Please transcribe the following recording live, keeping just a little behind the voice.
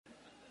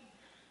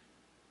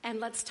and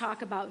let's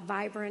talk about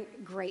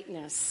vibrant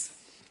greatness.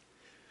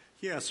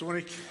 Yeah, so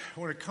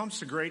when it comes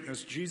to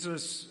greatness,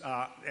 Jesus,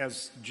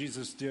 as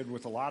Jesus did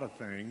with a lot of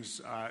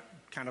things,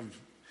 kind of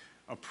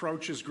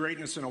approaches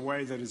greatness in a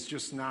way that is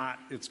just not,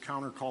 it's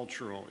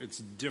countercultural. It's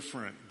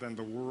different than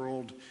the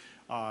world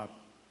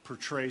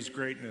portrays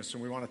greatness.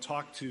 And we want to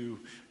talk to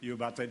you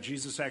about that.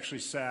 Jesus actually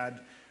said,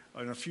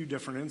 in a few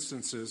different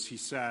instances, he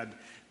said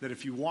that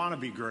if you want to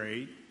be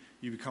great,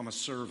 you become a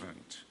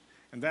servant.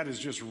 And that is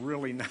just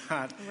really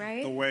not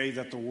the way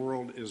that the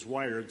world is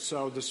wired.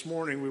 So this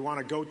morning we want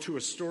to go to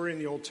a story in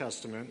the Old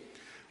Testament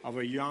of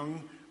a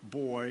young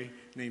boy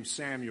named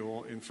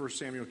Samuel in 1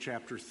 Samuel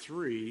chapter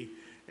 3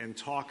 and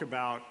talk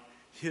about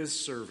his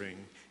serving.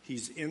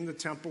 He's in the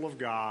temple of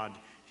God.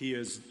 He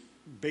is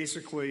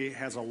basically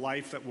has a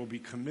life that will be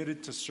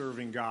committed to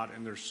serving God,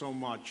 and there's so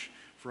much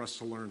for us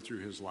to learn through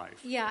his life.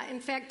 Yeah, in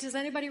fact, does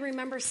anybody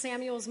remember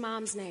Samuel's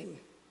mom's name?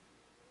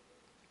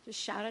 Just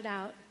shout it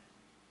out.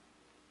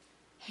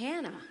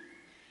 Hannah.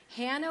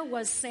 Hannah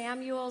was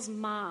Samuel's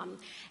mom,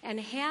 and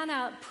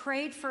Hannah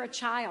prayed for a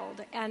child,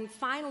 and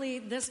finally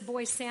this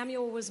boy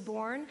Samuel was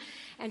born,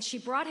 and she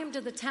brought him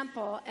to the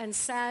temple and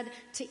said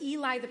to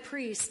Eli the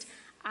priest,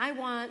 I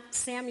want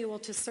Samuel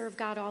to serve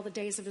God all the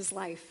days of his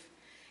life.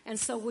 And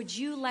so would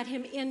you let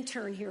him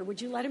intern here?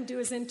 Would you let him do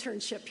his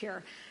internship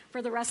here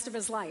for the rest of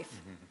his life?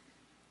 Mm-hmm.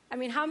 I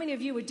mean, how many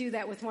of you would do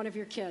that with one of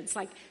your kids?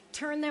 Like,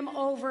 turn them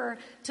over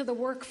to the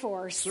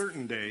workforce.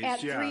 Certain days, at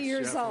 3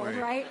 years old,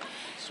 right?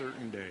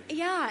 Certain days.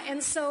 Yeah,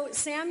 and so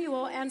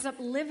Samuel ends up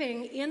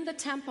living in the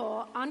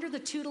temple under the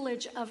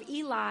tutelage of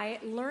Eli,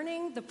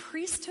 learning the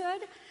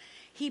priesthood.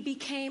 He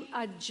became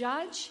a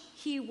judge.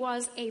 He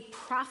was a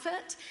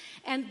prophet.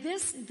 And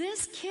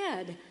this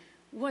kid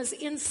was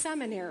in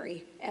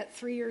seminary at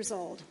 3 years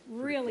old.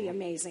 Really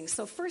amazing.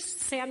 So 1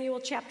 Samuel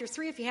chapter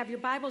 3, if you have your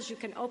Bibles, you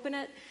can open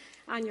it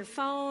on your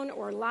phone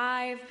or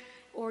live,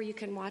 or you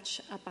can watch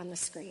up on the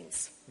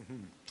screens.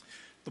 Mm-hmm.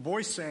 The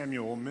boy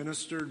Samuel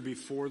ministered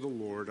before the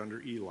Lord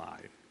under Eli.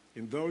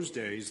 In those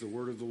days, the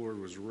word of the Lord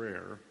was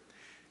rare,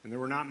 and there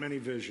were not many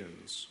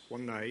visions.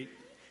 One night,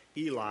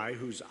 Eli,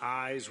 whose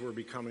eyes were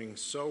becoming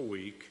so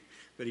weak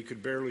that he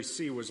could barely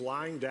see, was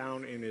lying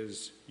down in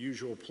his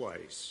usual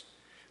place.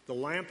 The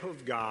lamp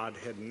of God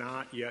had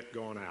not yet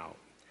gone out,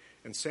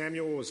 and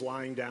Samuel was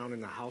lying down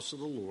in the house of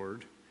the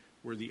Lord,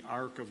 where the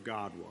ark of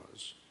God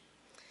was.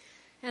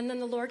 And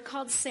then the Lord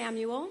called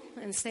Samuel,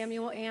 and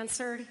Samuel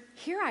answered,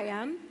 Here I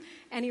am.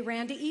 And he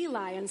ran to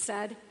Eli and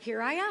said,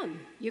 Here I am.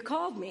 You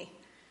called me.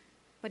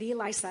 But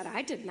Eli said,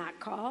 I did not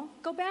call.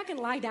 Go back and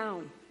lie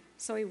down.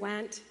 So he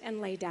went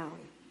and lay down.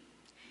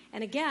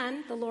 And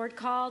again, the Lord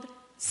called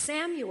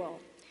Samuel.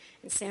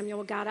 And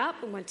Samuel got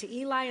up and went to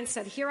Eli and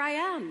said, Here I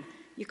am.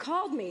 You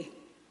called me.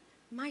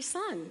 My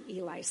son,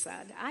 Eli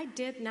said, I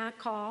did not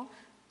call.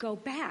 Go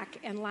back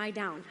and lie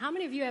down. How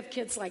many of you have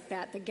kids like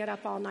that get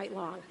up all night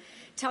long?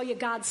 Tell you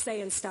God's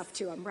saying stuff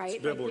to them, right?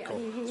 It's biblical.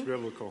 Like, yeah. Mm-hmm. It's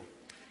biblical.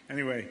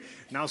 Anyway,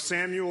 now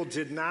Samuel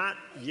did not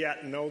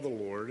yet know the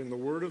Lord, and the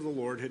word of the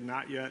Lord had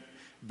not yet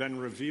been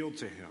revealed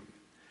to him.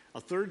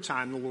 A third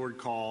time the Lord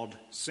called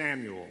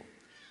Samuel.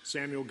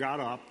 Samuel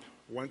got up,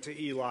 went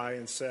to Eli,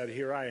 and said,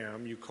 Here I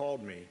am, you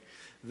called me.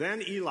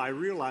 Then Eli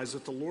realized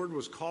that the Lord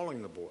was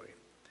calling the boy.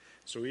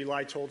 So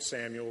Eli told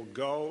Samuel,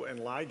 Go and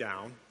lie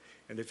down,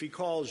 and if he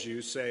calls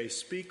you, say,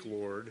 Speak,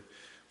 Lord,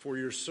 for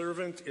your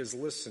servant is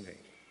listening.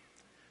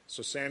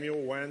 So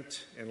Samuel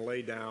went and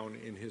lay down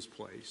in his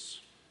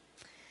place.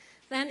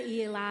 Then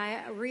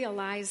Eli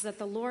realized that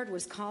the Lord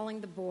was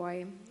calling the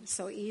boy.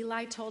 So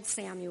Eli told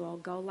Samuel,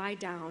 Go lie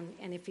down,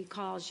 and if he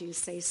calls you,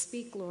 say,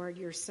 Speak, Lord,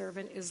 your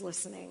servant is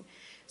listening.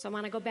 So I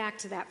want to go back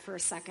to that for a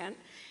second.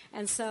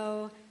 And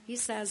so he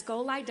says, Go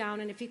lie down,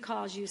 and if he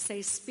calls you,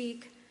 say,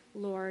 Speak,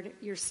 Lord,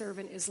 your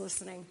servant is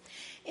listening.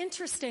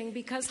 Interesting,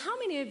 because how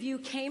many of you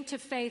came to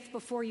faith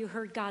before you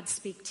heard God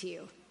speak to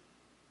you?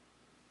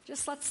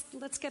 Just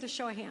let's get a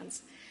show of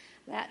hands.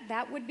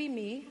 That would be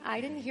me.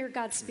 I didn't hear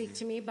God speak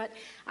to me, but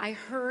I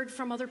heard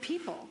from other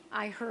people.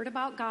 I heard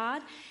about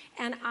God,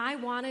 and I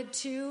wanted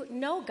to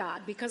know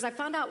God because I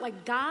found out,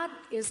 like, God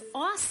is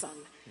awesome.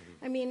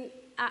 I mean,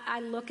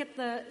 I look at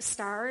the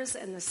stars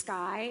and the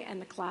sky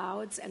and the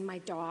clouds and my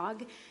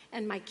dog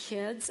and my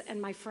kids and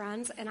my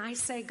friends, and I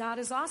say, God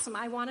is awesome.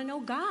 I want to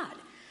know God.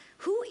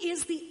 Who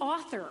is the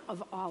author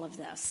of all of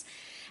this?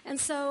 And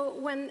so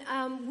when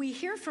we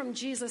hear from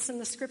Jesus in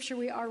the scripture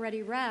we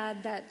already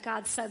read that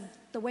God said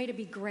the way to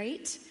be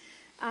great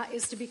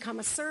is to become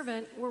a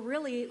servant, we're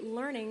really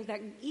learning that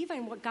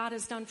even what God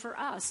has done for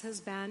us has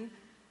been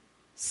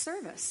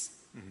service.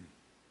 Mm-hmm.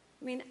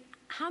 I mean,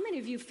 how many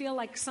of you feel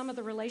like some of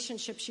the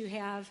relationships you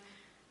have,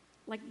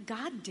 like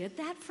God did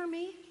that for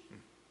me? Mm-hmm.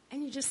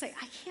 And you just say,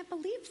 I can't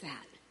believe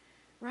that,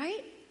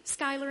 right?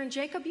 Skylar and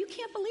Jacob, you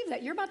can't believe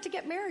that. You're about to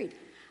get married,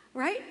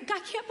 right? I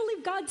can't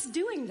believe God's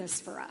doing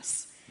this for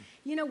us.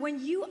 You know, when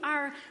you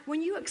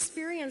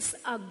experience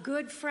a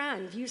good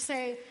friend, you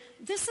say,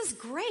 this is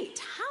great.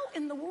 How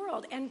in the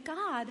world? And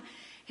God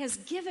has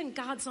given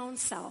God's own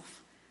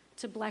self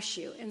to bless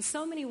you in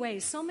so many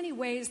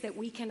ways that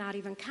we cannot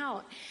even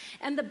count.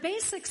 And the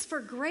basics for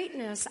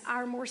greatness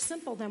are more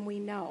simple than we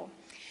know.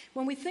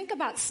 When we think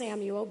about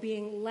Samuel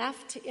being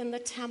left in the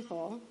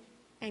temple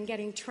and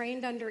getting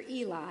trained under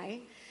Eli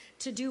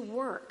to do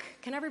work.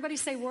 Can everybody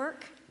say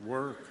work?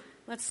 Work.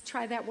 Let's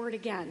try that word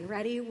again.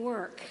 Ready?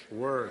 Work.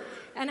 Work.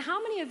 And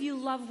how many of you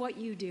love what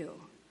you do?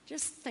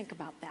 Just think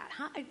about that.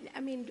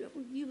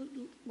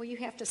 You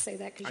have to say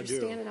that because you're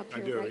standing up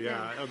here right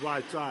now. Well,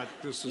 I thought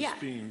this is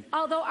being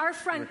Although our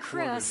friend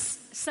recorded. Chris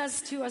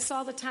says to us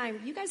all the time,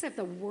 you guys have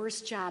the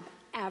worst job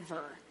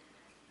ever.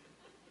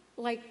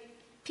 Like,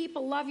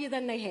 people love you,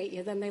 then they hate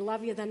you, then they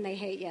love you, then they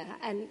hate you.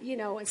 And,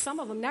 and some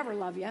of them never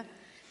love you.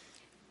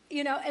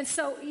 And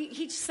so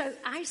he says,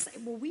 I say,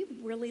 well, we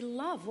really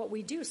love what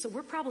we do, so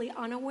we're probably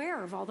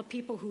unaware of all the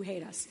people who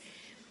hate us.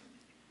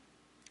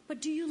 But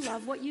do you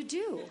love what you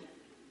do?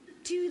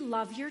 Do you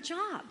love your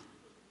job?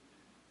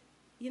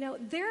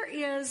 There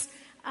is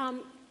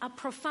a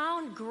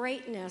profound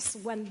greatness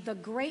when the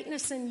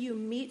greatness in you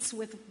meets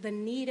with the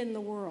need in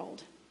the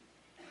world,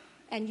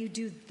 and you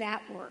do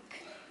that work.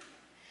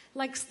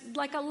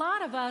 Like a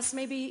lot of us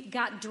maybe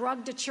got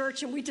drugged to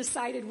church and we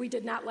decided we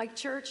did not like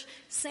church.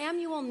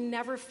 Samuel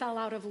never fell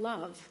out of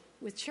love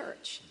with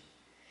church.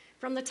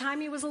 From the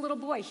time he was a little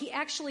boy, he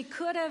actually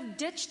could have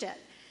ditched it,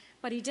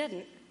 but he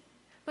didn't.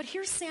 But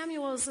here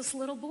Samuel is this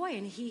little boy,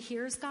 and he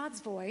hears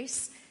God's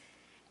voice.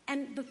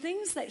 And the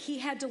things that he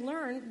had to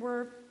learn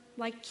were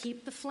like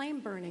keep the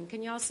flame burning.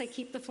 Can you all say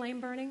keep the flame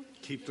burning?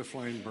 Keep the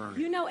flame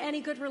burning.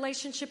 Any good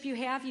relationship you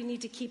have, you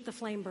need to keep the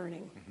flame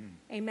burning.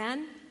 Mm-hmm.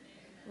 Amen?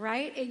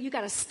 Right? You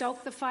got to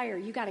stoke the fire.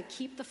 You got to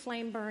keep the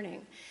flame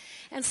burning.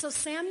 And so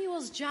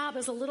Samuel's job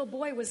as a little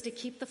boy was to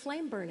keep the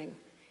flame burning.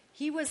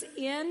 He was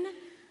in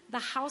the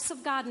house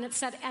of God, and it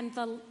said, and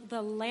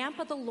the lamp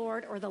of the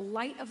Lord, or the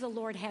light of the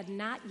Lord, had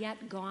not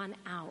yet gone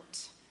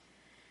out.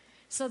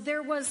 So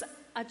there was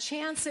a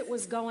chance it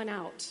was going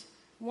out.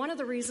 One of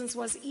the reasons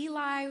was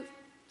Eli,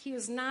 he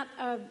was not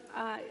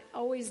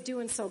always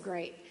doing so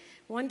great.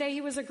 One day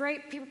he was a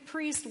great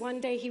priest,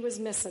 one day he was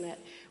missing it.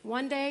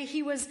 One day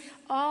he was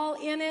all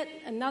in it,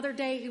 another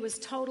day he was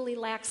totally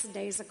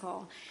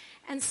lackadaisical.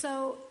 And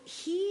so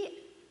he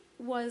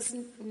was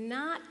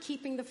not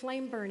keeping the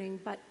flame burning,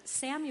 but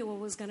Samuel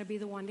was going to be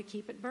the one to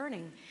keep it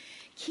burning.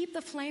 Keep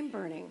the flame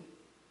burning.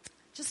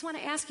 Just want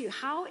to ask you,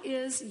 how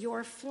is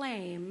your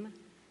flame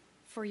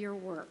for your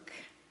work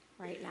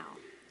right now?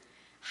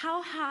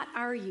 How hot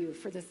are you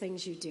for the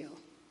things you do?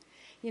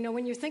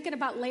 When you're thinking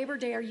about Labor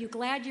Day, are you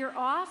glad you're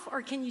off,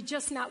 or can you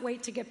just not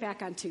wait to get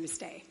back on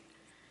Tuesday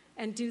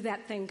and do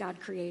that thing God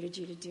created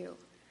you to do?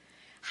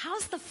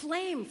 How's the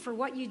flame for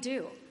what you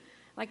do?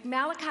 Like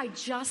Malachi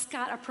just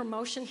got a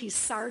promotion. He's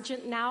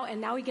sergeant now,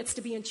 and now he gets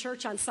to be in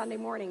church on Sunday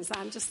mornings.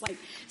 I'm just like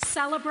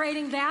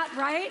celebrating that,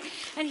 right?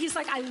 And he's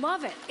like, I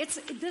love it.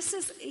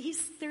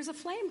 There's a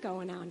flame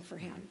going on for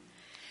him.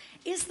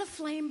 Is the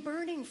flame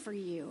burning for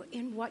you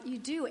in what you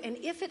do? And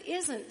if it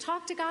isn't,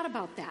 talk to God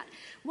about that.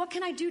 What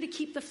can I do to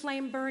keep the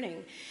flame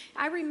burning?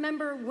 I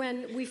remember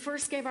when we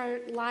first gave our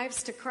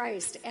lives to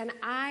Christ, and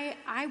I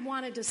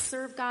wanted to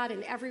serve God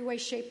in every way,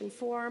 shape, and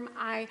form.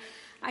 I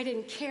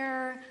didn't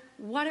care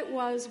what it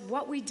was,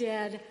 what we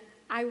did.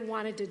 I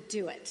wanted to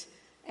do it.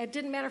 It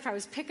didn't matter if I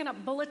was picking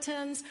up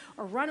bulletins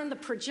or running the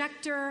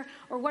projector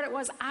or what it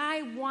was.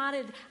 I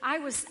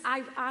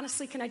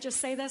honestly, can I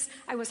just say this?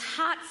 I was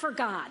hot for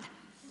God.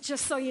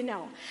 Just so you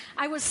know.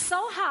 I was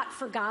so hot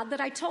for God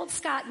that I told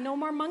Scott, no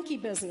more monkey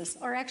business.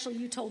 Or actually,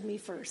 you told me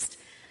first.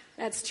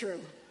 That's true.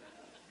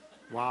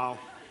 Wow.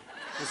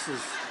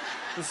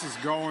 This is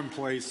going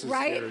places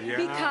right? here. Yeah.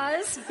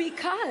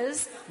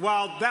 Because...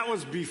 Well, that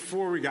was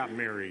before we got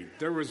married.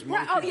 There was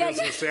monkey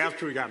business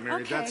after we got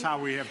married. Okay. That's how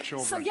we have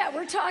children. So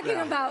we're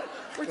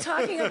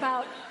talking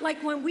about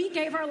like when we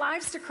gave our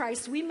lives to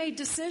Christ, we made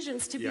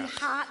decisions to be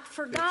hot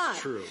for God.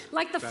 It's true.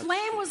 Like the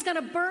flame was going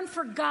to burn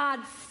for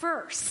God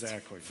first,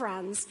 exactly.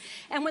 Friends.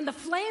 And when the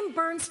flame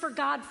burns for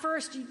God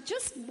first, you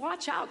just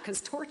watch out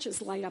because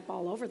torches light up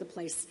all over the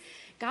place.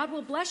 God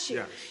will bless you.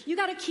 Yes. You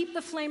got to keep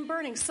the flame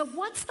burning. So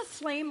what's the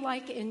flame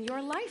like in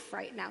your life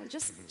right now?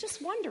 Just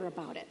wonder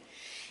about it.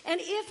 And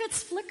if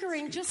it's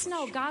flickering, just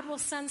know God will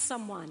send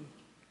someone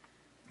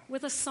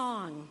with a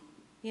song,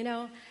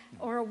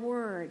 or a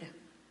word,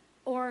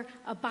 or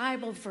a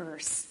Bible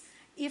verse.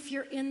 If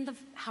you're in the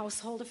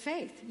household of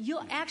faith,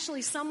 you'll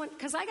actually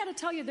because I got to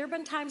tell you, there have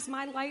been times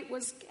my light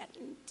was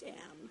getting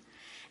dim,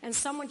 and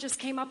someone just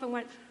came up and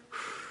went,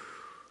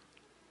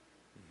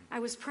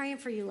 I was praying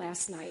for you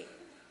last night.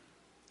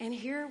 And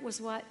here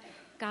was what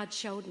God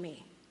showed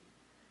me.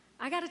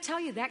 I got to tell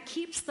you, that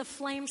keeps the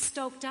flame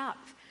stoked up.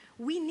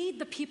 We need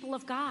the people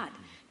of God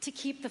to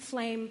keep the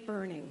flame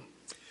burning.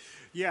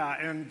 Yeah,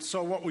 and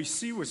so what we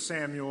see with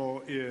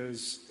Samuel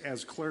is,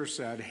 as Claire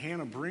said,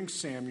 Hannah brings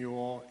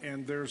Samuel,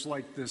 and there's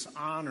like this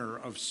honor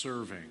of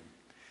serving.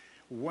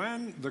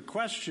 When the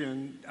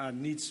question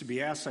needs to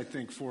be asked, I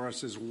think, for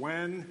us is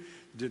when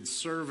did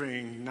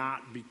serving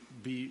not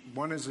be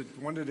when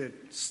did it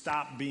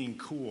stop being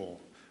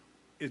cool?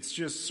 It's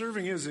just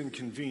serving is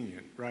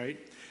inconvenient, right?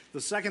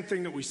 The second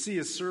thing that we see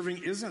is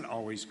serving isn't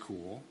always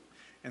cool,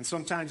 and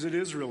sometimes it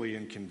is really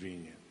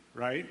inconvenient,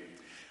 right?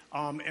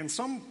 And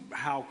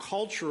somehow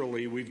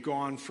culturally we've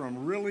gone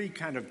from really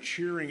kind of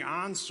cheering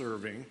on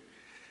serving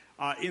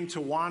into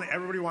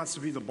everybody wants to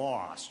be the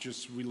boss.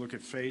 Just we look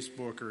at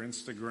Facebook or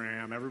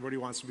Instagram, everybody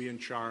wants to be in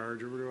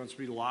charge, everybody wants to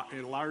be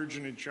large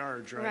and in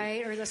charge, right?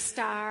 Right, or the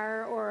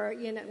star, or,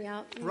 yeah.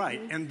 Mm-hmm.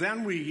 Right, and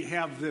then we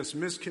have this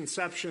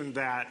misconception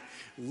that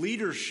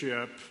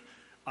leadership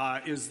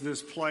is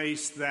this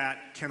place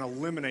that can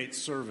eliminate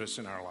service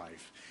in our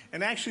life.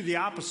 And actually the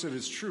opposite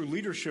is true.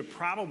 Leadership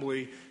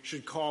probably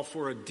should call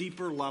for a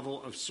deeper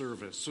level of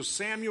service. So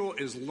Samuel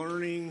is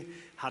learning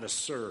how to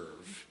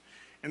serve.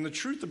 And the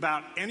truth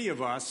about any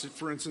of us,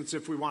 for instance,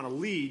 if we want to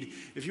lead,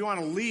 if you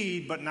want to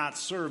lead but not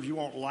serve, you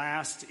won't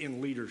last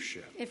in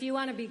leadership. If you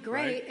want to be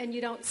great and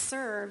you don't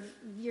serve,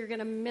 you're going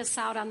to miss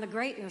out on the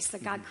greatness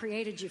that God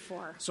created you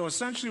for. So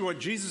essentially what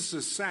Jesus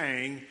is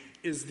saying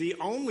is the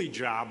only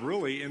job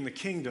really in the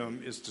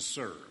kingdom is to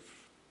serve.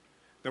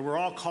 That we're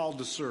all called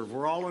to serve.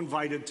 We're all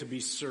invited to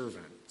be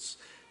servants.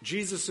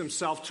 Jesus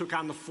himself took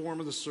on the form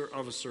of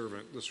a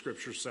servant, the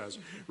scripture says.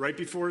 Right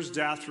before his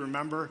death,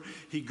 remember,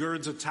 he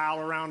girds a towel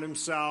around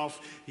himself.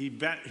 He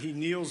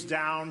kneels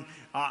down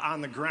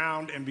on the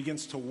ground and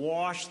begins to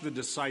wash the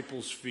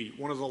disciples' feet.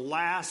 One of the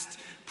last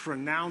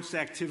pronounced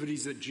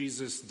activities that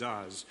Jesus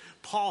does.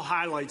 Paul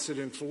highlights it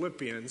in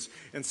Philippians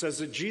and says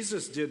that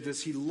Jesus did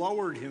this. He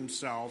lowered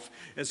himself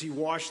as he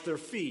washed their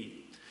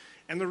feet.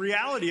 And the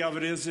reality of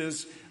it is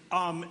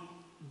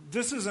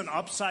this is an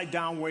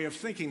upside-down way of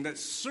thinking, that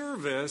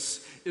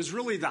service is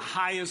really the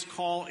highest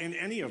call in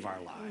any of our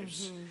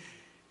lives. Mm-hmm.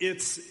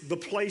 It's the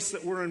place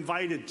that we're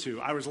invited to.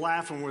 I was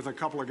laughing with a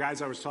couple of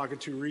guys I was talking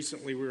to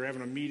recently. We were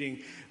having a meeting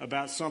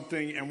about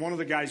something, and one of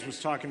the guys was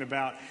talking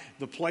about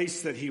the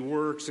place that he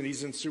works, and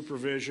he's in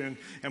supervision,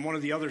 and one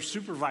of the other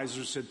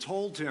supervisors had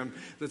told him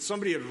that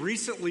somebody had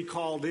recently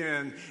called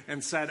in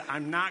and said,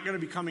 "I'm not going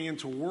to be coming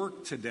into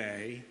work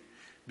today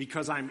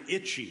because I'm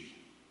itchy."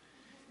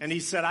 And he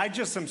said, "I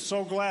just am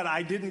so glad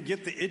I didn't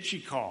get the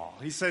itchy call."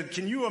 He said,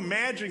 "Can you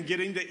imagine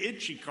getting the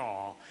itchy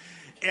call?"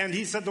 And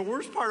he said the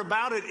worst part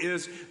about it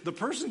is the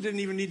person didn't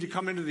even need to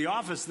come into the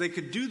office. They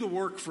could do the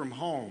work from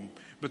home,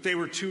 but they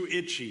were too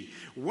itchy.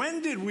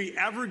 When did we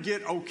ever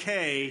get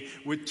okay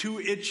with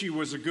too itchy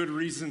was a good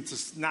reason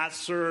to not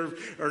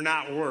serve or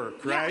not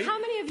work, right? Yeah, how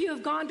many of you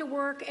have gone to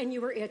work and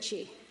you were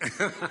itchy?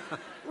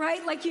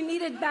 Right? Like you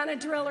needed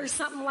Benadryl or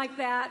something like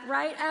that,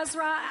 right?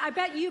 Ezra, I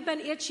bet you've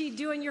been itchy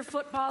doing your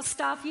football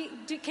stuff.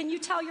 Can you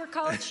tell your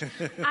coach,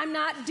 "I'm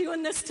not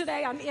doing this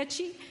today, I'm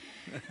itchy"?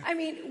 I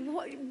mean,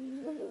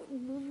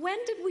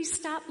 when did we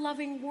stop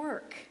loving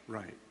work?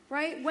 Right.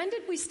 Right? When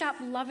did we stop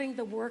loving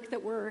the work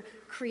that we're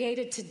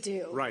created to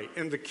do? Right,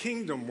 and the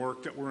kingdom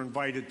work that we're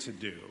invited to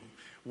do.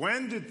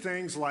 When did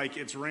things like,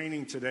 it's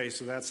raining today,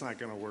 so that's not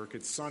going to work.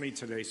 It's sunny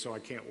today, so I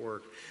can't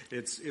work.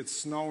 It's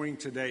snowing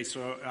today,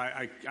 so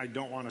I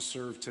don't want to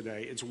serve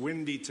today. It's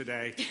windy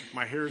today.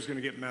 My hair is going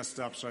to get messed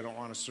up, so I don't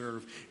want to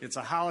serve. It's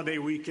a holiday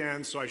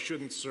weekend, so I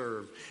shouldn't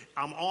serve.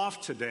 I'm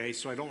off today,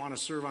 so I don't want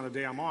to serve on the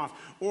day I'm off.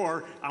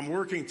 Or I'm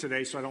working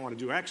today, so I don't want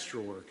to do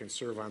extra work and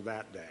serve on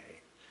that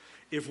day.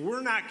 If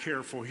we're not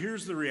careful,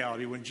 here's the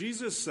reality. When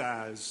Jesus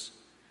says,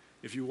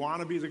 if you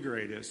want to be the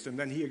greatest, and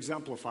then he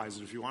exemplifies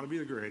it, if you want to be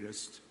the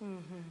greatest,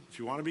 if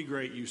you want to be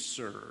great, you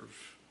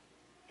serve.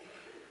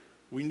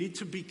 We need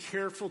to be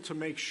careful to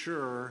make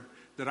sure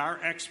that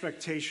our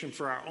expectation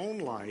for our own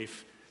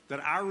life, that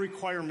our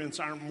requirements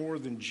aren't more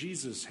than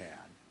Jesus had.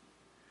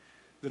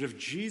 That if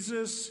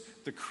Jesus,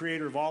 the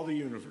creator of all the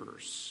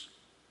universe,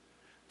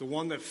 the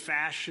one that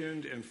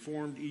fashioned and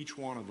formed each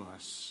one of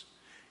us,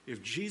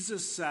 if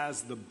Jesus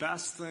says the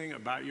best thing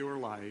about your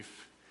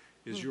life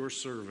is your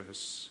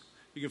service,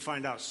 you can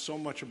find out so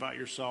much about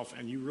yourself,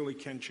 and you really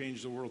can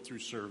change the world through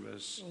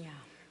service. Yeah.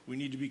 We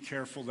need to be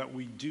careful that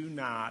we do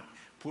not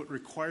put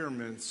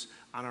requirements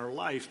on our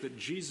life that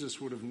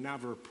Jesus would have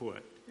never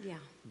put. Yeah.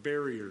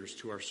 Barriers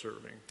to our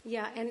serving.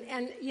 Yeah,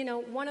 and you know,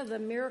 one of the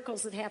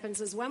miracles that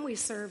happens is when we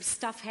serve,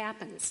 stuff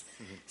happens.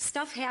 Mm-hmm.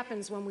 Stuff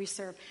happens when we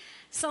serve.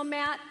 So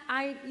Matt,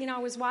 I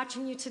was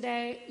watching you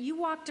today. You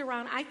walked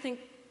around, I think,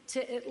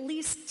 to at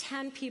least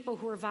 10 people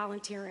who were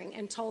volunteering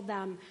and told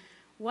them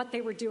what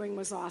they were doing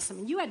was awesome.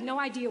 And you had no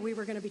idea we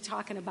were going to be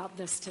talking about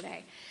this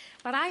today.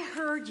 But I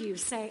heard you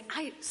say,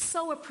 "I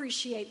so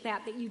appreciate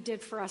that you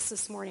did for us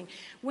this morning.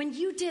 When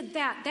you did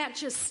that, that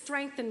just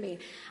strengthened me."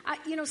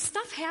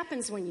 Stuff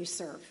happens when you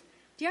serve.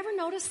 Do you ever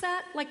notice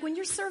that? Like when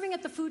you're serving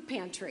at the food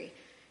pantry,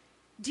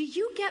 do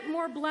you get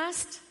more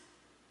blessed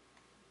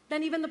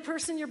than even the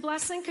person you're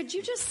blessing? Could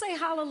you just say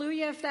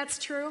hallelujah if that's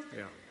true?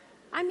 Yeah.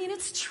 I mean,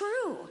 it's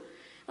true.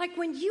 Like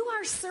when you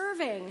are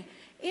serving,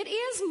 it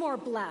is more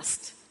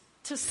blessed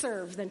to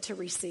serve than to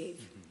receive.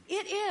 Mm-hmm.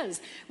 It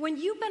is. When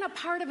you've been a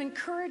part of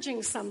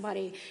encouraging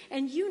somebody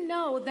and you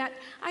know that,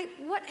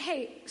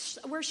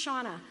 where's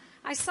Shauna?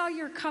 I saw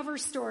your cover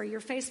story, your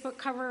Facebook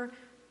cover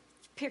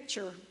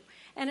picture,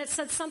 and it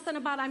said something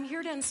about, "I'm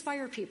here to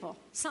inspire people."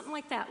 Something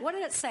like that. What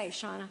did it say,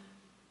 Shauna?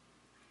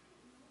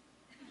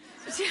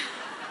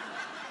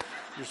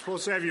 You're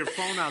supposed to have your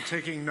phone out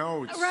taking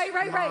notes. Right.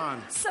 Come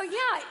on. So,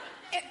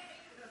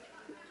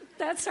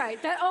 that's right.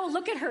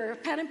 Look at her,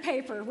 pen and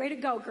paper. Way to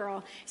go,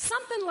 girl.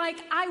 Something like,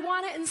 I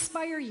want to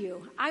inspire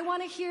you. I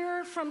want to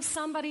hear from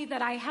somebody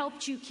that I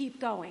helped you keep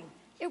going.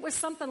 It was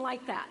something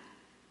like that.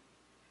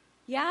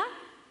 Yeah?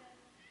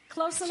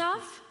 Close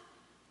enough?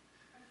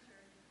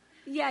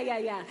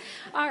 Yeah.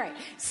 All right.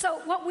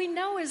 So what we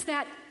know is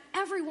that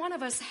every one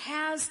of us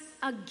has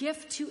a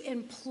gift to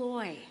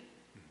employ.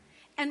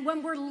 And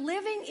when we're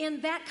living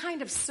in that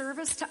kind of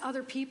service to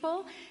other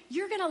people,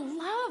 you're going to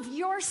love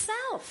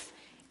yourself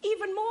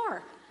even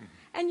more.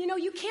 And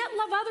you can't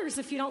love others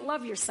if you don't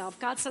love yourself.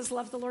 God says,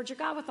 love the Lord your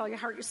God with all your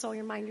heart, your soul,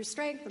 your mind, your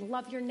strength, and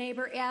love your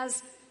neighbor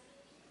as.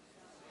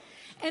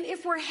 And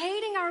if we're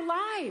hating our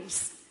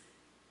lives,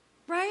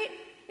 right?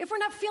 If we're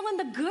not feeling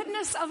the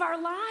goodness of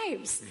our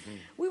lives,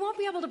 we won't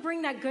be able to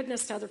bring that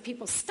goodness to other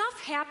people.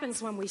 Stuff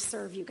happens when we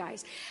serve, you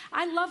guys.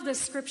 I love this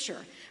scripture.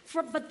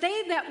 But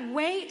they that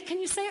wait, can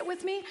you say it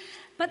with me?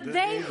 But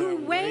they who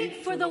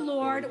wait for the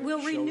Lord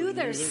will renew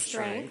their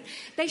strength.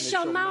 They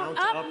shall mount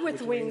up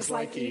with wings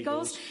like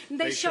eagles.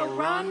 They shall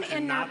run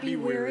and not be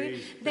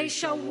weary. They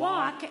shall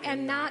walk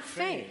and not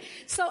faint.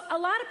 So a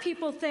lot of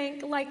people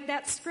think like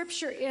that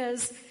scripture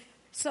is,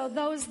 so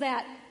those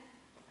that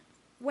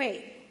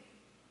wait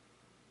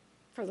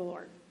for the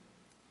Lord.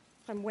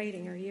 I'm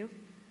waiting, are you?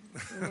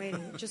 I'm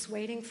waiting. Just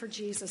waiting for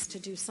Jesus to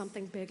do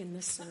something big in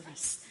this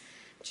service.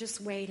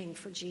 Just waiting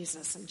for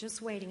Jesus. I'm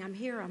just waiting. I'm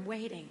here. I'm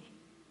waiting.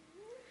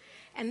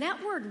 And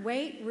that word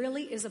wait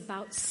really is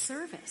about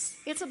service.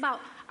 It's about,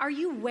 are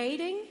you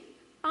waiting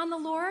on the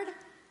Lord?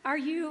 Are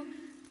you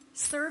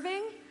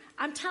serving?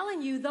 I'm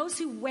telling you, those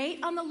who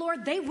wait on the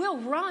Lord, they will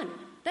run.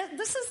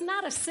 This is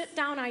not a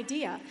sit-down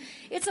idea.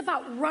 It's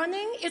about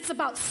running. It's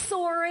about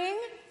soaring,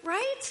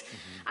 right?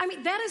 I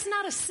mean, that is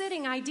not a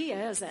sitting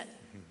idea, is it?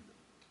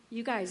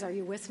 You guys, are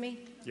you with me?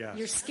 Yes.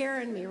 You're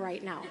scaring me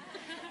right now.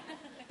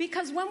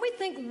 Because when we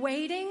think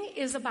waiting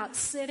is about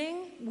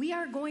sitting, we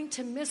are going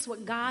to miss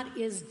what God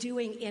is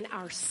doing in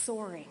our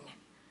soaring.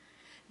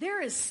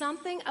 There is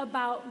something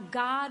about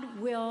God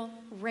will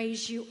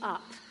raise you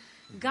up.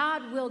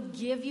 God will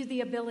give you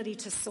the ability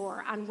to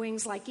soar on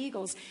wings like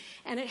eagles.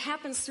 And it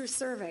happens through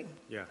serving.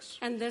 Yes.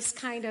 And this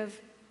kind of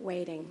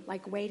waiting,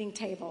 like waiting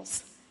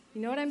tables.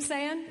 You know what I'm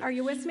saying? Are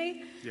you with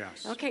me?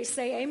 Yes. Okay,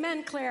 say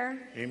amen, Claire.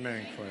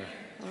 Amen, Claire.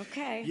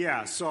 Okay.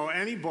 Yeah, so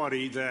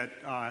anybody that,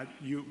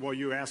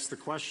 you asked the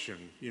question,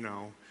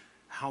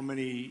 how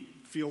many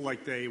feel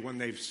like when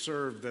they've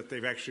served, that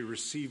they've actually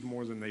received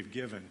more than they've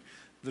given.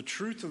 The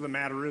truth of the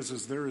matter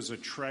is there is a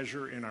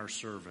treasure in our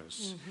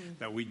service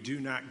that we do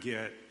not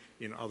get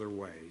in other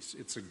ways.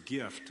 It's a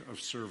gift of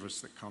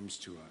service that comes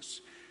to us.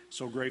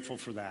 So grateful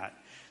for that.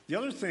 The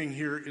other thing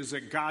here is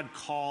that God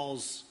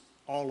calls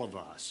all of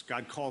us.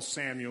 God calls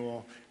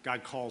Samuel.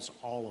 God calls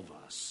all of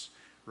us,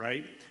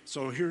 right?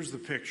 So here's the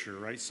picture,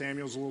 right?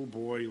 Samuel's a little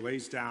boy. He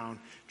lays down,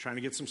 trying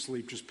to get some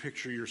sleep. Just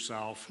picture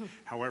yourself.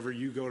 However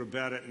you go to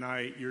bed at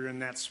night, you're in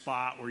that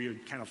spot where you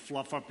kind of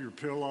fluff up your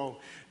pillow.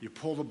 You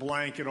pull the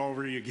blanket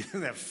over. You get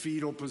in that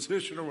fetal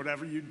position or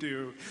whatever you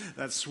do,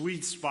 that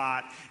sweet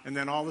spot. And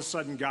then all of a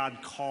sudden, God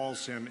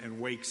calls him and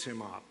wakes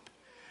him up.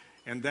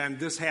 And then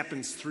this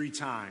happens 3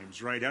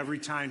 times, right? Every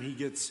time he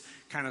gets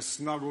kind of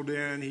snuggled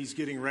in, he's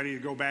getting ready to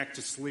go back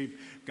to sleep,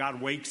 God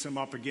wakes him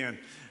up again.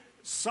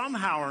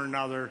 Somehow or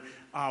another,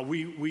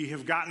 we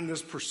have gotten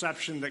this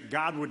perception that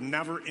God would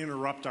never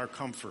interrupt our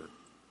comfort.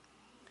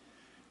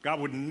 God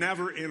would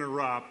never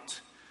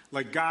interrupt,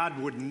 like God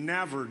would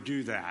never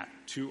do that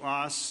to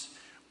us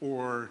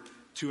or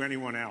to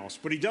anyone else.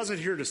 But he does it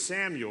here to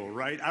Samuel,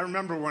 right? I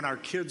remember when our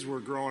kids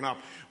were growing up,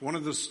 one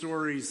of the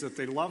stories that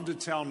they love to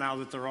tell now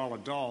that they're all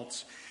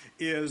adults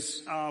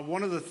is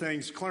one of the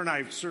things, Claire and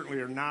I certainly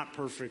are not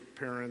perfect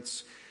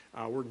parents.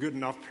 We're good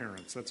enough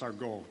parents. That's our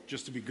goal,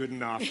 just to be good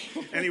enough.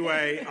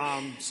 Anyway,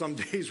 some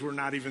days we're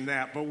not even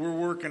that, but we're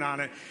working on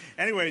it.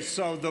 Anyway,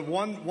 so the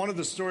one of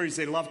the stories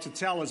they love to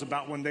tell is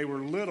about when they were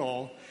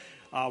little,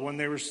 when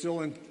they were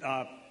still in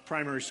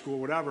primary school,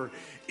 whatever,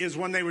 is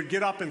when they would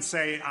get up and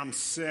say, I'm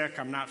sick,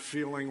 I'm not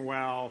feeling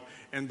well,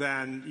 and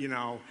then,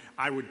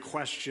 I would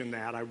question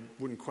that. I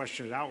wouldn't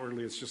question it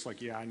outwardly. It's just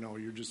like, yeah, I know,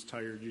 you're just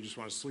tired. You just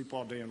want to sleep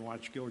all day and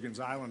watch Gilligan's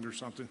Island or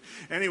something.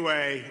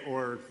 Anyway,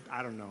 or,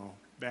 I don't know,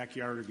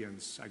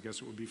 Backyardigans, I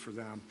guess it would be for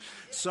them.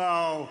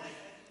 So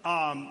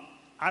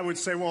I would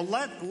say, well,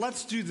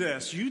 let's do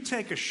this. You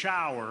take a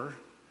shower,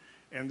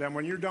 and then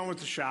when you're done with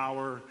the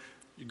shower,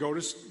 you go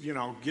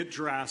to, get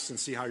dressed and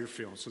see how you're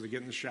feeling. So they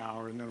get in the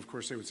shower, and then, of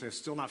course, they would say,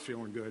 still not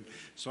feeling good.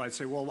 So I'd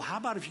say, well, how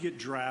about if you get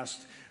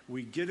dressed,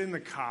 we get in the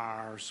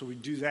car, so we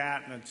do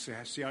that, and I'd say,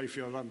 see how you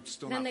feel. I'm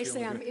still not feeling good. Then they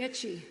say, I'm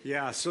itchy.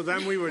 Yeah, so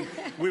then we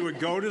would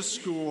go to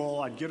school.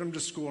 I'd get them to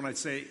school, and I'd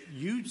say,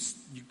 you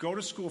go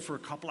to school for a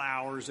couple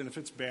hours, and if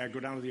it's bad, go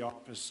down to the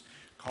office,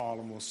 call,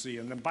 and we'll see.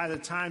 And then by the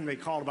time they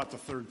called about the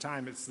 3rd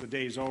time, it's the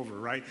day's over,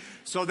 right?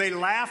 So they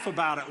laugh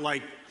about it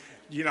like,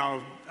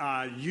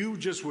 you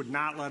just would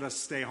not let us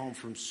stay home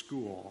from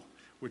school,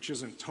 which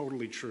isn't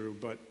totally true,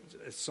 but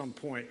at some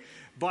point.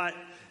 But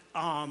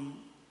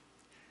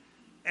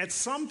at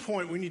some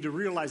point, we need to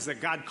realize that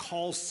God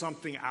calls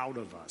something out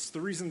of us.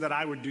 The reason that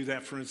I would do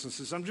that, for instance,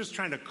 is I'm just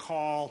trying to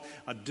call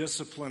a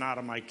discipline out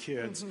of my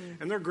kids.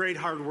 And they're great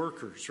hard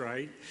workers,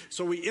 right?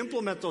 So we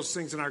implement those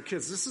things in our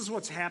kids. This is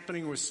what's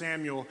happening with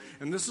Samuel,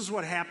 and this is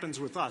what happens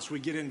with us. We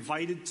get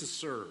invited to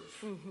serve.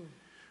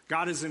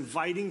 God is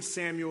inviting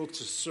Samuel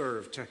to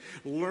serve, to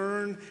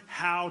learn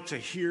how to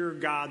hear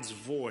God's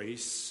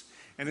voice.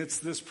 And it's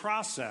this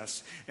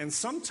process. And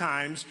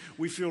sometimes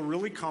we feel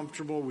really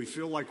comfortable. We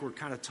feel like we're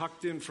kind of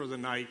tucked in for the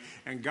night.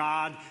 And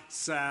God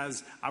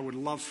says, I would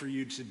love for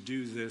you to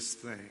do this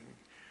thing.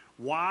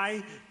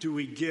 Why do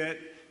we get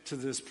to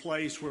this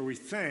place where we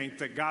think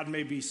that God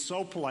may be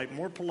so polite,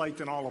 more polite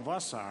than all of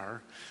us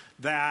are,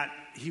 that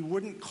he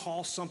wouldn't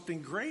call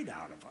something great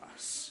out of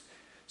us?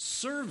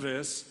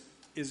 Service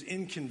is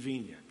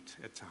inconvenient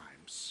at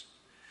times.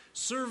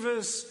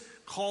 Service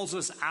calls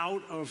us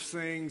out of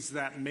things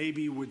that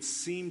maybe would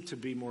seem to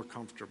be more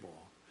comfortable,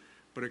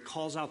 but it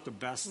calls out the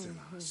best in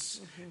us.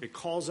 It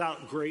calls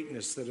out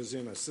greatness that is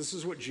in us. This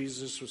is what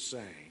Jesus was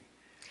saying.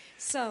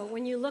 So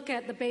when you look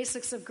at the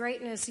basics of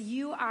greatness,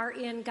 you are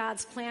in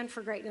God's plan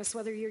for greatness,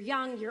 whether you're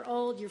young, you're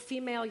old, you're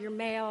female, you're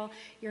male,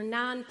 you're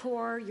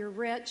non-poor, you're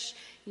rich,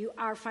 you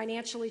are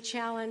financially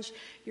challenged,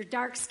 you're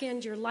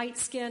dark-skinned, you're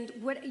light-skinned.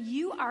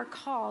 You are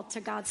called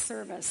to God's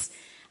service.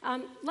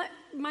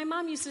 My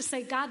mom used to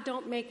say, God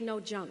don't make no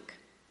junk.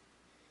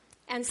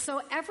 And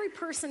so every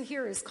person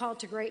here is called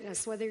to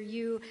greatness. Whether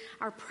you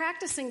are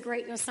practicing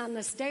greatness on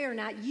this day or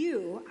not,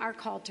 you are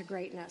called to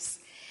greatness.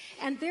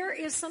 And there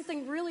is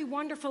something really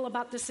wonderful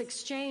about this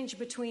exchange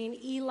between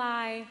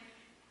Eli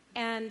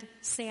and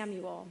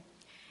Samuel.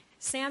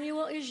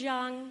 Samuel is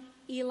young,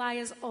 Eli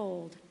is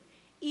old.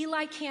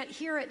 Eli can't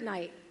hear at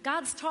night.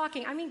 God's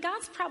talking. I mean,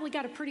 God's probably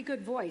got a pretty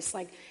good voice,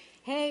 like,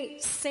 hey,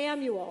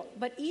 Samuel.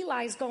 But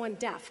Eli's going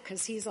deaf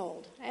because he's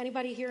old.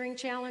 Anybody hearing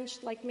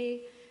challenged like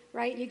me?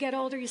 Right? You get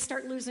older, you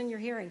start losing your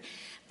hearing.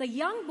 The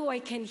young boy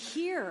can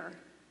hear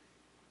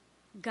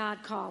God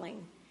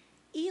calling.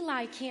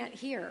 Eli can't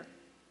hear.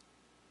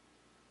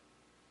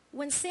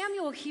 When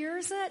Samuel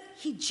hears it,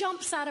 he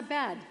jumps out of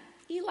bed.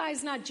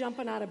 Eli's not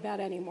jumping out of bed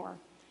anymore.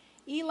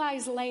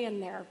 Eli's laying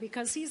there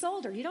because he's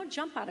older. You don't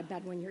jump out of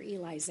bed when you're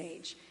Eli's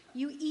age.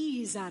 You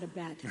ease out of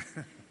bed,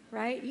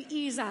 right? You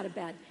ease out of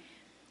bed.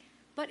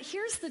 But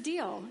here's the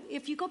deal.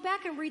 If you go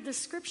back and read the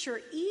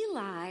scripture,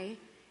 Eli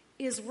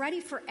is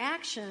ready for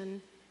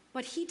action,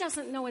 but he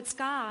doesn't know it's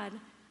God.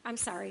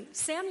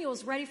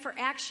 Samuel's ready for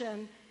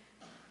action,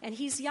 and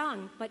he's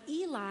young, but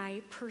Eli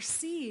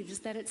perceives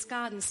that it's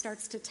God and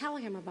starts to tell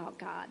him about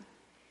God.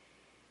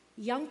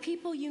 Young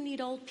people, you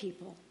need old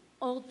people.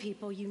 Old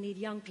people, you need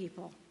young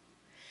people.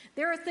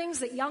 There are things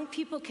that young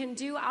people can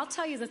do. I'll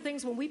tell you the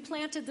things when we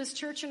planted this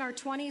church in our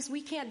 20s,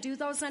 we can't do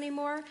those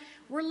anymore.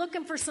 We're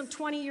looking for some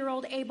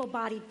 20-year-old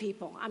able-bodied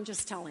people. I'm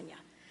just telling you.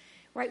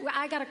 Right?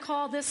 I got a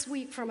call this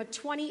week from a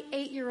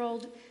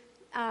 28-year-old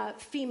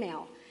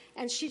female.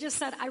 And she just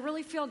said, I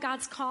really feel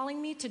God's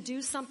calling me to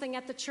do something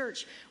at the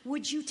church.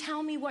 Would you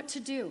tell me what to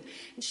do?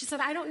 And she said,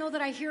 I don't know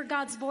that I hear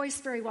God's voice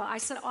very well. I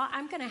said,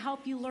 I'm going to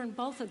help you learn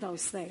both of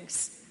those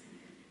things.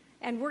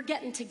 And we're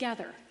getting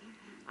together.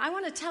 I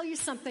want to tell you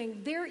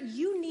something.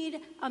 You need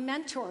a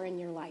mentor in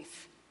your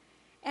life.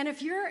 And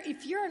if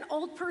you're an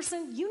old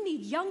person, you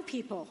need young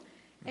people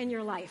in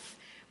your life.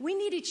 We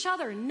need each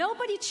other.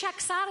 Nobody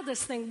checks out of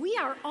this thing. We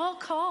are all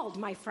called,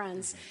 my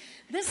friends.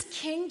 This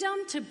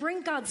kingdom to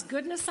bring God's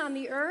goodness on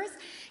the earth,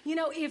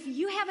 if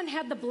you haven't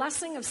had the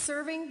blessing of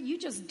serving, you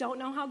just don't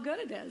know how good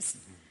it is.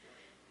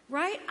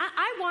 Right?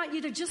 I want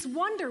you to just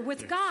wonder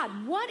with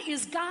God, what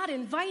is God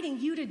inviting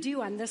you to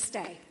do on this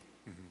day?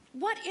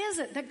 What is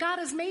it that God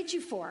has made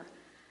you for?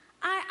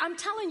 I'm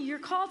telling you, you're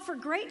called for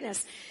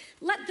greatness.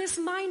 Let this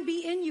mind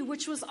be in you,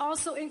 which was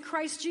also in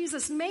Christ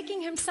Jesus,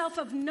 making himself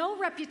of no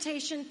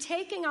reputation,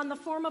 taking on the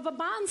form of a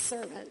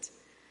bondservant.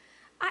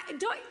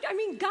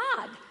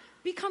 God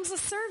becomes a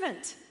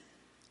servant.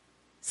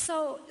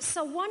 So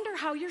wonder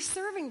how you're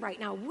serving right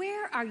now.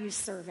 Where are you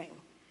serving?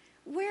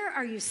 Where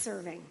are you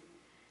serving?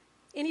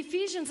 In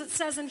Ephesians, it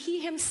says, and he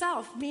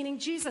himself, meaning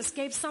Jesus,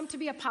 gave some to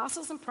be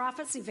apostles and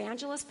prophets,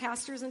 evangelists,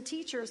 pastors, and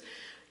teachers.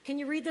 Can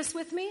you read this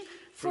with me?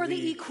 For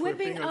the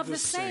equipping of the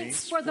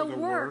saints, for the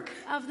work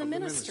of the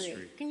ministry.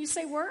 Can you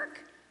say work?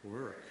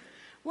 Work.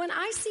 When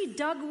I see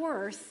Doug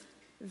Worth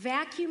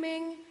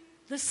vacuuming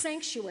the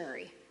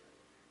sanctuary,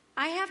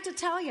 I have to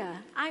tell you,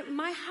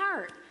 my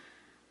heart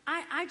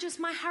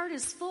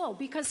is full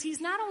because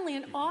he's not only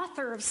an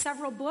author of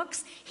several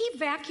books, he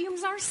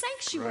vacuums our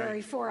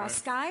sanctuary for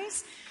us,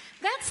 guys.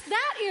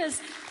 That is,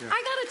 I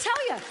got to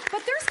tell you,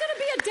 but there's going to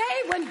be a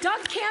day when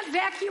Doug can't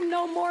vacuum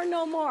no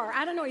more.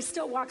 I don't know, he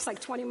still walks like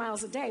 20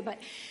 miles a day,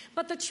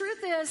 but the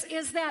truth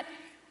is that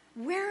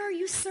where are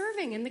you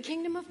serving in the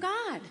kingdom of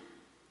God,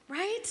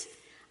 right?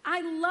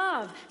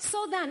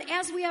 So then,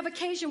 as we have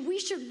occasion, we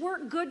should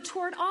work good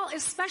toward all,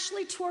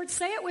 especially toward,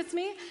 say it with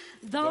me,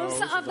 those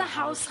of the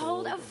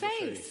household of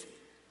faith.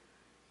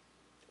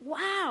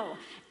 Wow.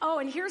 Oh,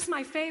 and here's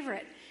my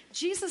favorite.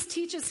 Jesus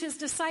teaches his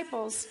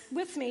disciples,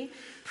 with me,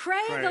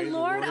 pray the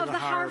Lord of the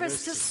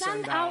harvest to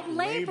send out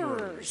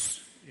laborers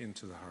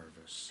into the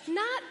harvest.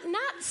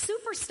 Not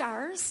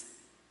superstars.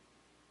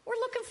 We're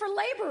looking for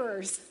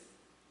laborers,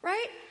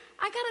 right?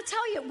 I got to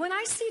tell you,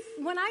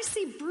 when I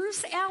see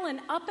Bruce Allen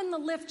up in the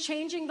lift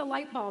changing the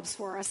light bulbs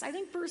for us, I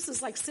think Bruce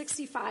is like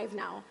 65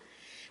 now.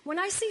 When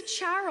I see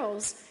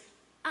Charles,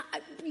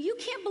 you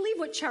can't believe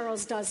what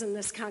Charles does in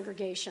this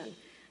congregation.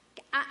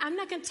 I'm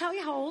not going to tell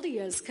you how old he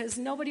is because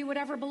nobody would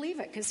ever believe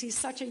it because he's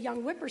such a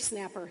young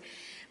whippersnapper.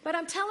 But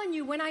I'm telling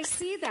you, when I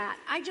see that,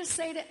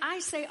 I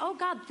say, oh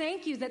God,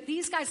 thank you that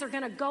these guys are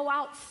going to go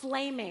out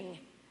flaming.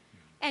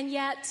 And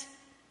yet,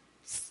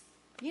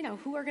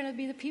 who are going to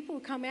be the people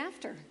who come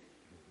after?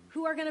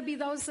 Who are going to be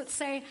those that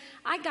say,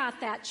 I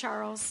got that,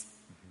 Charles.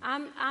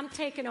 I'm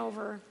taking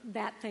over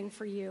that thing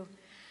for you.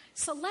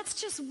 So let's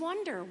just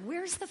wonder,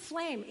 where's the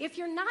flame? If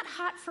you're not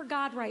hot for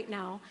God right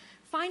now,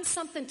 find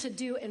something to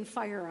do and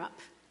fire up.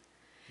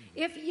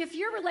 If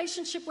your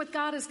relationship with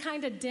God is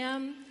kind of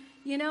dim,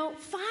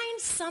 find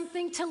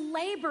something to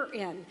labor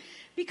in.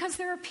 Because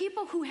there are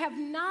people who have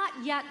not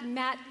yet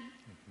met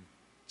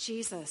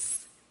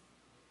Jesus.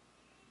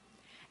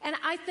 And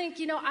I think,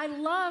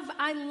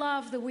 I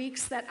love the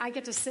weeks that I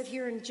get to sit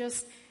here and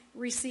just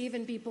receive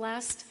and be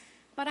blessed.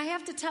 But I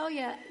have to tell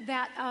you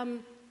that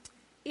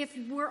if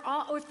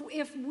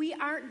we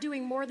aren't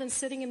doing more than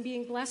sitting and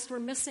being blessed, we're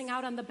missing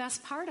out on the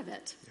best part of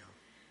it. Yeah.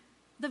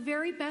 The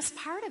very best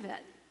part of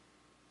it.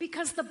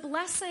 Because the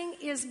blessing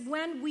is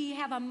when we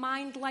have a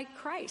mind like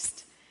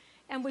Christ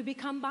and we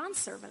become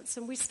bondservants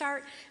and we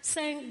start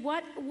saying,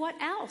 what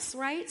else,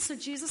 right? So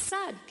Jesus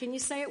said, can you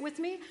say it with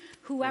me?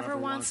 Whoever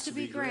wants to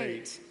be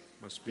great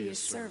must be a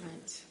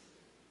servant.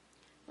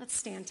 Let's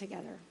stand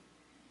together.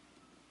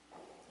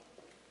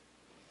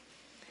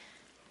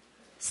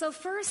 So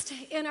first,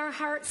 in our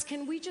hearts,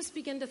 can we just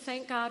begin to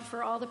thank God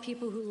for all the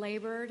people who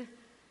labored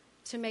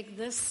to make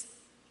this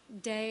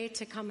day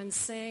to come and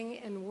sing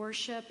and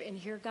worship and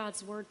hear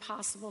God's word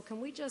possible?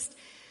 Can we just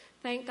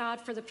thank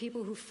God for the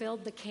people who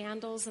filled the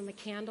candles in the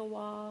candle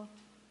wall,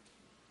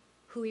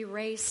 who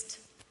erased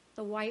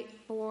the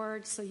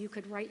whiteboard so you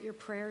could write your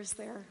prayers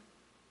there,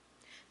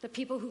 the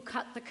people who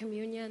cut the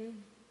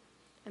communion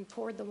and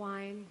poured the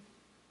wine,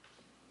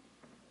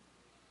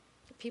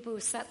 the people who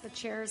set the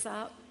chairs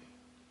up,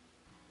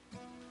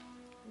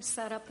 who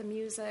set up the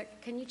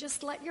music. Can you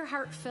just let your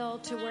heart fill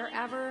to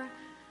wherever?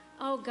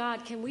 Oh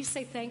God, can we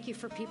say thank you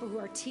for people who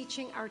are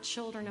teaching our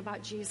children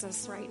about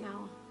Jesus right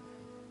now?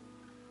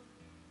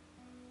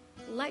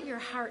 Let your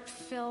heart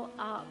fill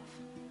up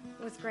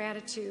with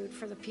gratitude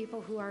for the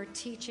people who are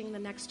teaching the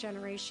next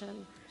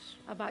generation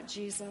about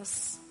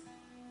Jesus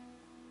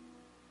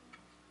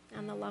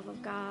and the love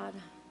of God.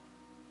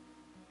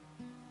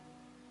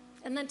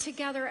 And then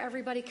together,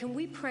 everybody, can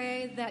we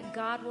pray that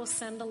God will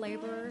send the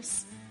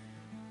laborers?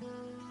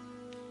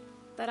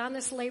 That on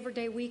this Labor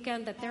Day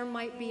weekend, that there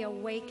might be a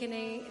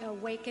quickening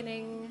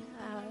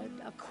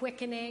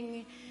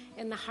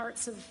in the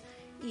hearts of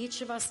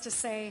each of us to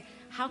say,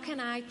 how can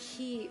I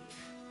keep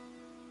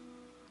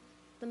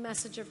the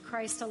message of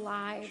Christ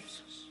alive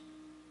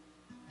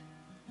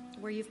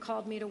where you've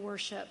called me to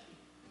worship?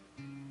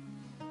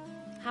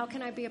 How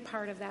can I be a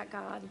part of that,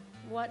 God?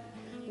 What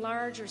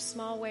large or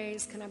small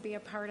ways can I be a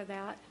part of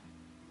that?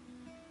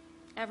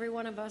 Every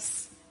one of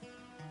us,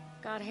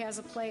 God has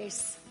a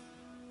place.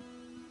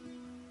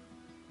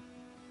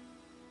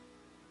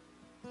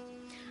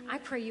 I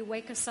pray you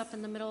wake us up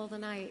in the middle of the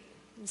night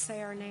and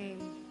say our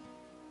name.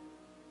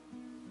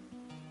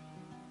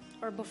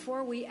 Or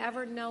before we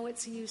ever know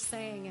it's you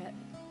saying it,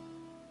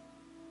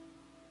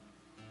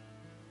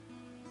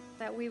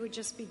 that we would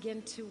just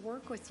begin to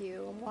work with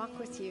you and walk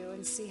with you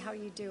and see how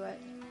you do it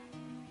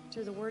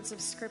through the words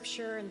of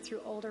Scripture and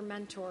through older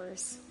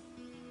mentors.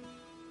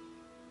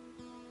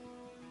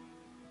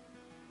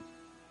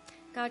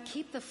 God,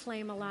 keep the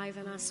flame alive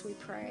in us, we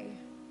pray.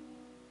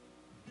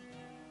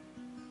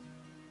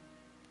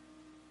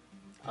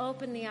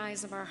 Open the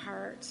eyes of our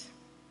heart.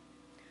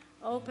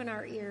 Open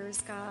our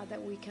ears, God,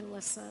 that we can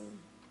listen.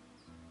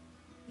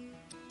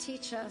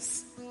 Teach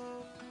us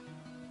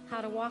how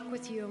to walk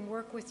with you and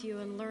work with you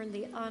and learn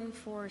the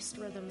unforced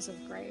rhythms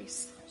of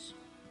grace.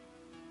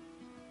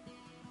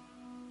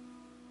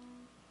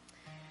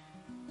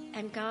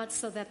 And God,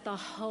 so that the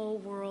whole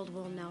world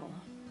will know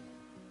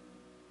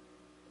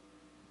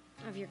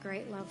of your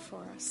great love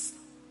for us.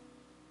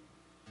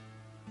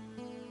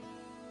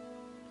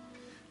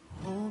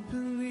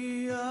 Open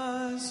the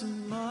eyes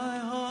of my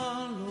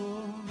heart,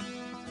 Lord.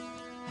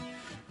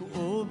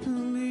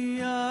 Open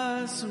the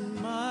eyes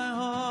of my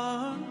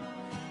heart.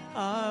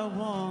 I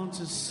want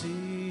to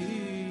see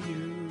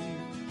you.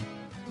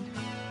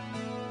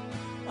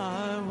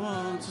 I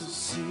want to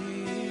see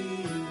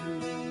you.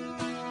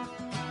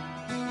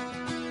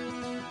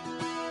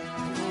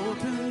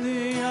 Open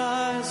the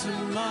eyes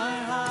of my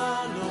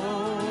heart,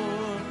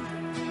 Lord.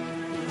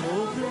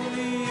 Open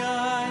the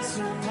eyes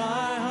of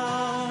my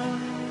heart.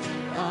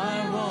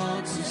 I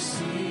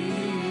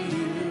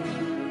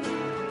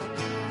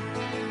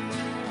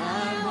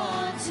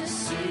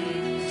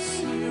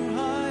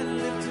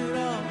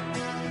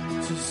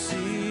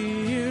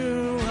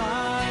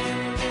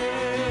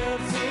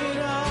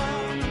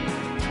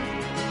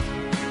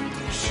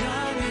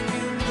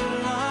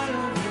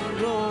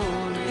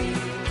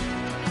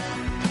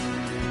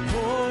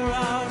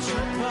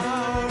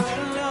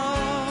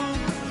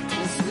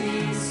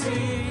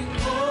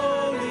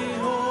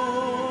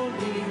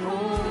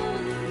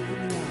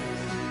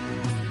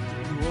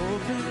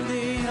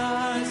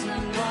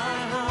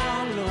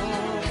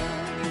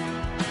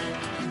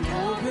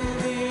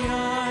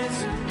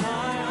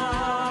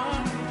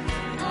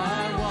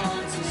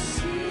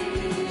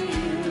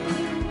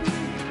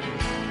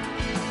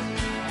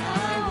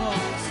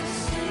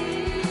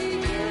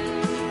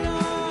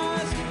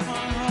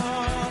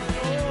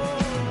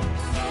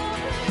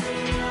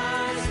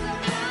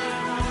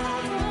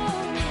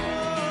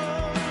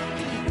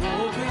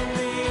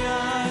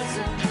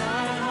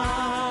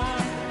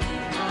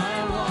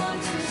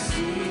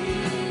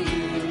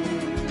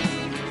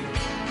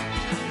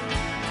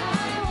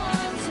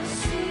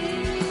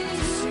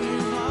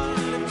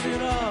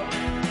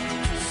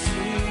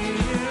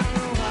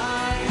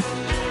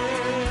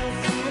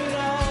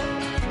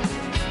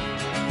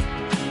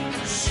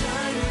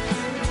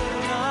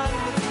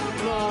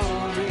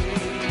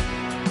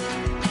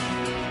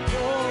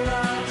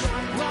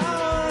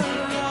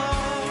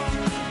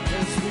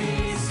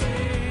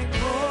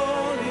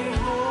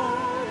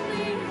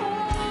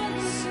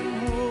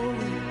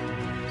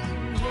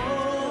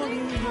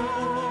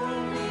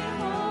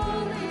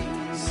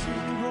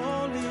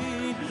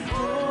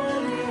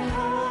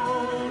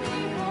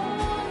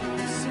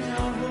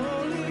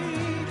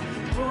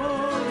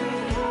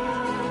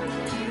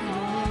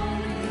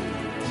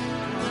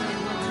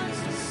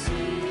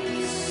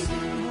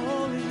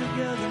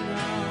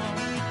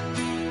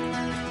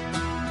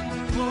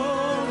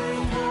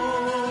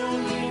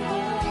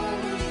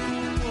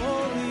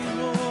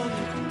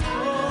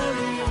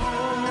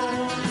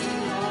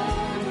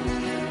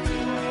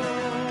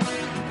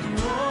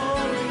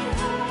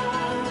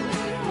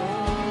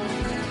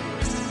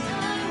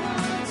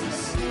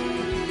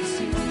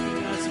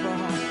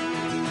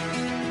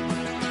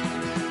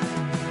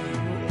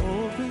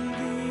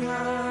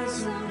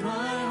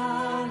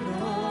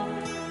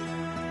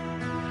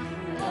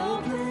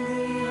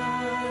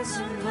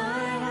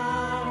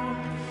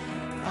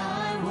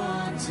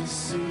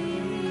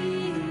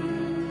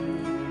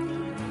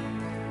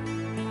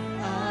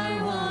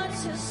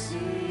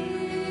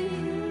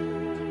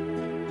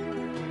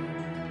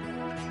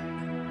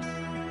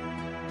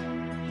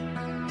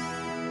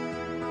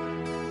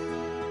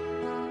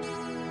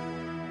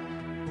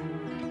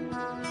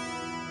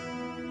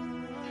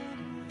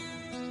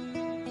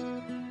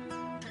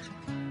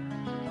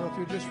if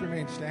you just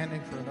remain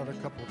standing for another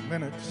couple of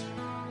minutes,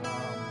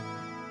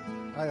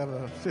 I have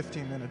a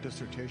 15-minute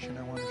dissertation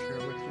I want to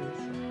share with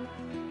you.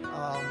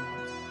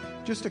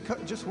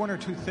 Just one or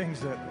two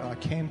things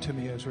that came to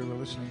me as we were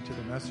listening to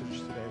the message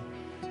today.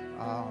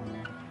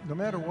 No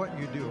matter what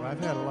you do, I've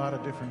had a lot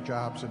of different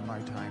jobs in my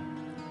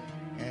time.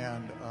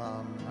 And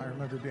I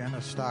remember being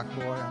a stock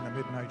boy on the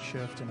midnight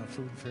shift in a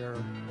food fair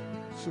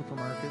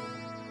supermarket.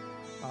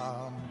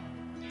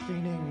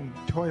 Cleaning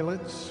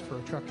toilets for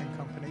a trucking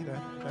company,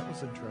 that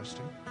was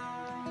interesting.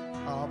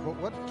 But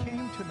what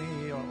came to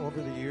me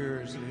over the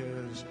years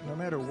is no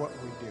matter what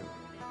we do,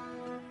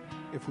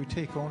 if we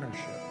take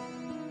ownership,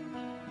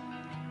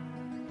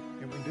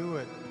 and we do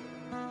it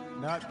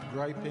not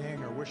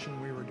griping or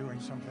wishing we were doing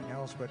something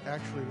else, but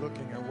actually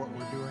looking at what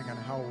we're doing and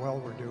how well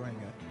we're doing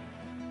it,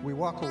 we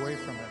walk away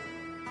from it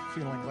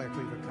feeling like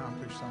we've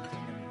accomplished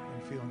something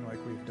and feeling like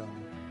we've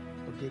done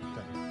a good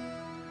thing.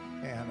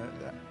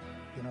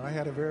 And I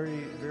had a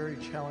very, very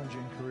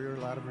challenging career, a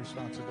lot of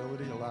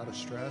responsibility, a lot of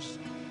stress.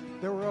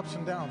 There were ups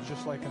and downs,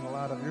 just like in a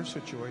lot of your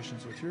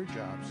situations with your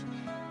jobs.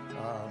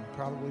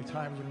 Probably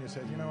times when you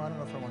said, I don't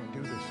know if I want to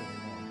do this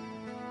anymore.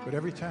 But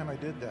every time I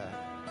did that,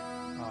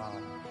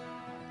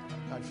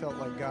 I felt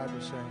like God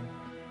was saying,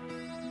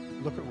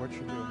 look at what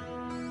you're doing.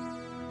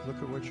 Look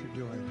at what you're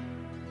doing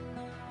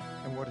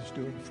and what it's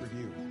doing for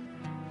you.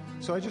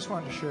 So I just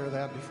wanted to share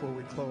that before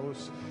we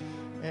close.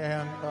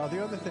 And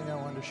the other thing I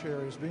wanted to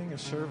share is being a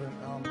servant.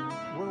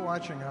 We're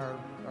watching our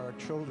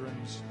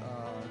children's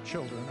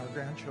children, our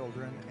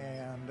grandchildren,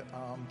 and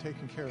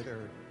taking care of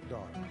their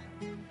dog.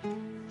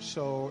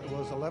 So it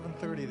was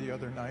 11:30 the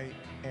other night,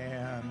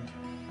 and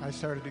I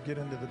started to get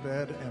into the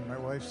bed, and my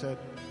wife said,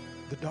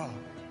 the dog.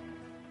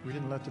 We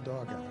didn't let the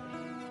dog out.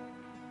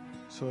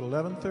 So at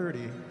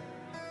 11:30,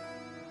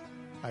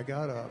 I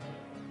got up,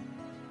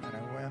 and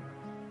I went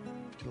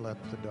to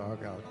let the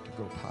dog out to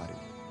go potty.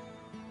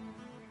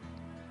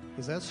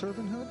 Is that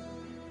servanthood?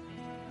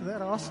 Is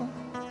that awesome?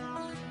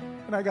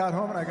 And I got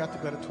home and I got to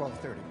bed at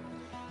 12:30.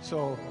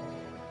 So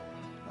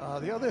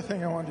the other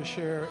thing I wanted to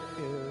share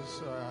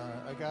is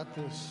I got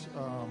this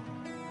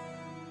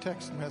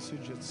text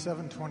message at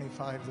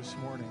 7:25 this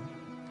morning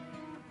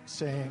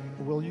saying,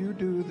 will you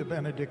do the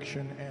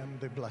benediction and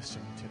the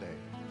blessing today?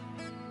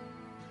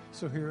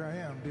 So here I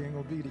am being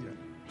obedient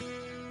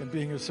and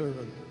being a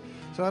servant.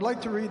 So I'd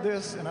like to read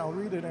this, and I'll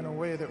read it in a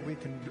way that we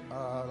can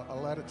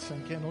let it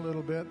sink in a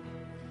little bit.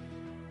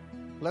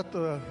 Let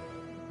the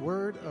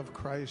word of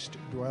Christ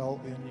dwell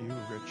in you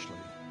richly.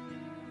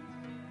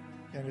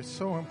 And it's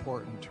so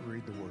important to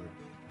read the word,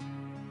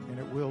 and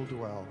it will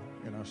dwell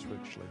in us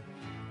richly.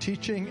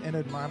 Teaching and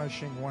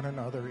admonishing one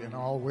another in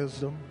all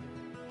wisdom,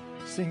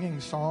 singing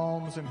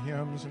psalms and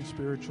hymns and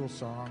spiritual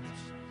songs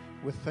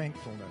with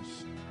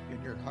thankfulness in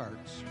your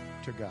hearts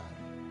to God.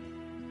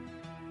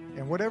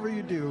 And whatever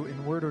you do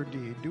in word or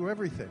deed, do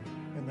everything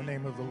in the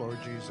name of the Lord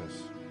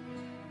Jesus,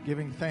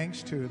 giving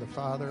thanks to the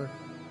Father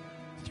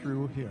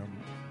through him.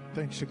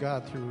 Thanks to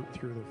God through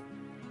the,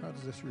 how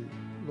does this read?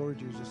 Lord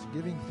Jesus,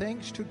 giving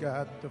thanks to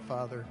God the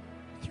Father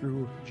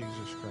through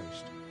Jesus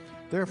Christ.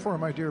 Therefore,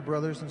 my dear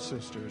brothers and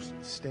sisters,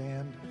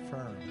 stand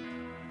firm.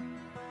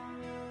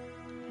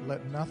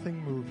 Let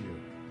nothing move you.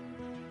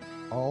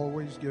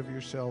 Always give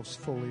yourselves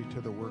fully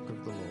to the work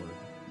of the Lord,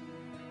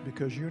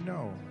 because you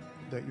know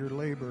that your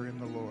labor in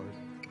the Lord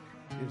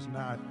is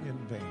not in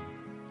vain.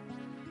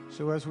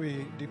 So as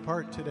we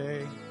depart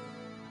today,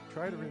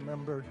 try to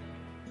remember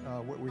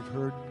what we've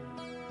heard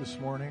this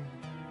morning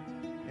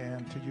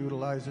and to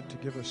utilize it to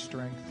give us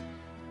strength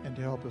and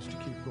to help us to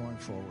keep going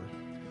forward.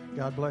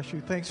 God bless you.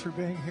 Thanks for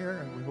being here,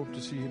 and we hope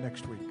to see you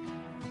next week.